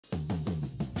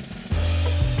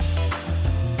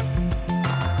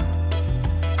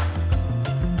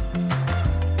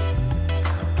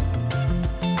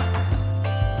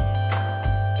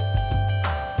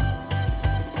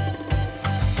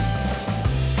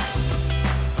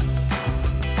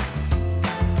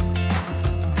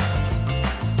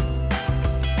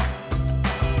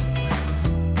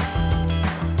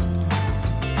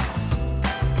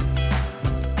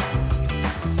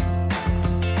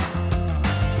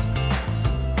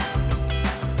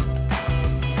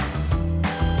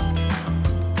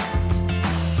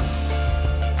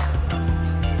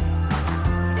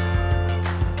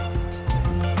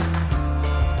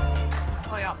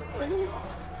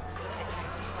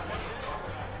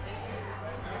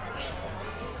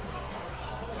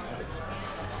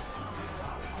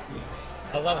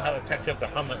I love how the texture of the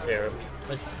hummus here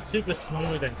is super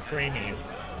smooth and creamy.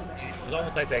 It's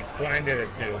almost like they grinded it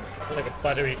too. It's like a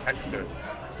buttery texture.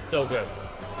 So good.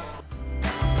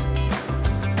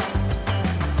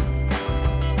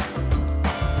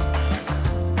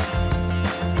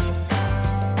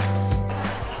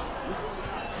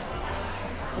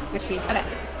 Squishy. Okay.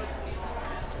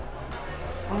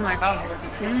 Oh my god.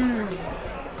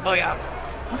 Oh yeah.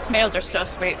 Those tomatoes are so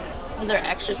sweet. Those are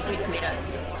extra sweet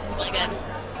tomatoes. Really good.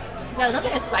 It's got a little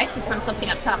bit of spicy from something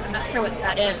up top. I'm not sure what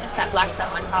that is. It's that black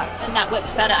stuff on top. And that whipped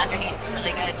feta underneath. It's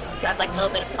really good. So that's like a little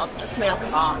bit of salt. Those tomatoes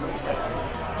are bomb.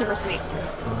 Super sweet.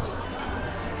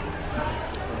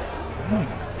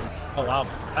 Oh wow,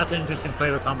 that's an interesting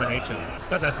flavor combination. It's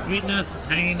got that sweetness,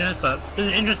 tanginess, but there's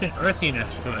an interesting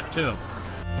earthiness to it too.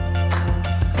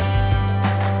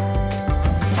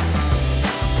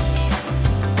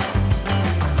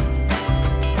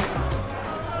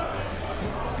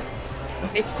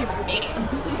 It's super meaty.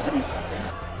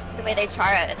 The way they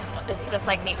char it, it's just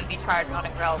like meat would be charred on a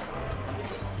grill.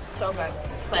 So good.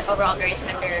 But overall very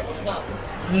tender.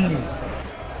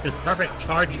 This perfect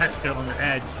charred texture on the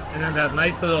edge, and then that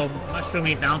nice little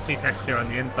mushroomy, bouncy texture on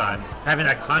the inside. Having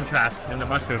that contrast in the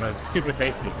mushroom is super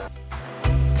tasty.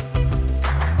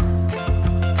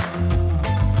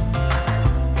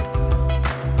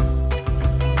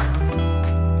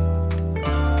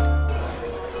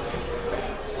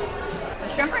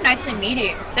 Shrimp are nice and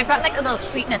meaty. They've got like a little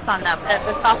sweetness on them.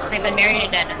 The sauce that they've been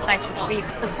marinated in is nice and sweet.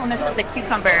 The fullness of the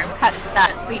cucumber cuts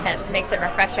that sweetness and makes it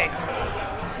refreshing.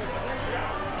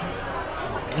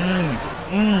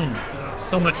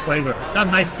 So much flavor. Got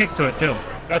a nice kick to it too.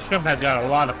 That shrimp has got a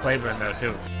lot of flavor in there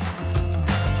too.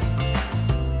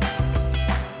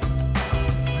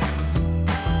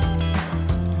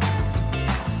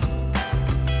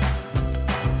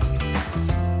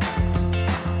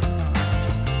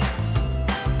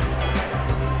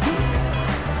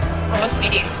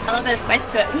 Meaty. A little bit of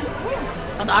spice to it.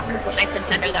 Well, the offers is nice and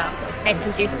tender though. Nice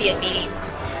and juicy and meaty.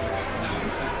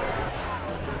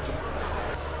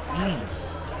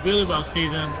 Really well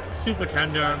seasoned, super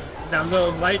tender. That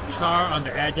little light char on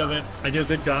the edge of it. I do a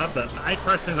good job, but I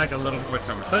personally like a little more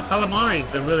summer. But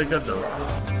calamari, they're really good though.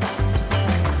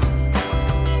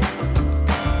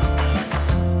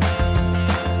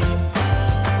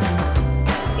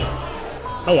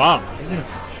 Oh wow.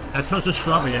 That toasted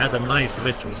strawberry has a nice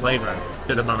rich flavor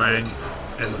to the meringue,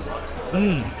 and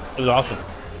it was awesome.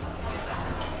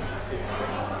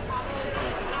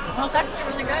 Well, it's actually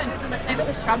really good. The flavor of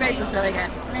the strawberries is really good.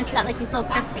 And it's got like these little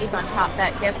crispies on top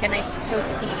that give like a nice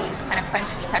toasty, kind of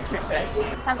crunchy texture to it.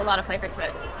 This has a lot of flavor to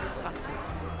it.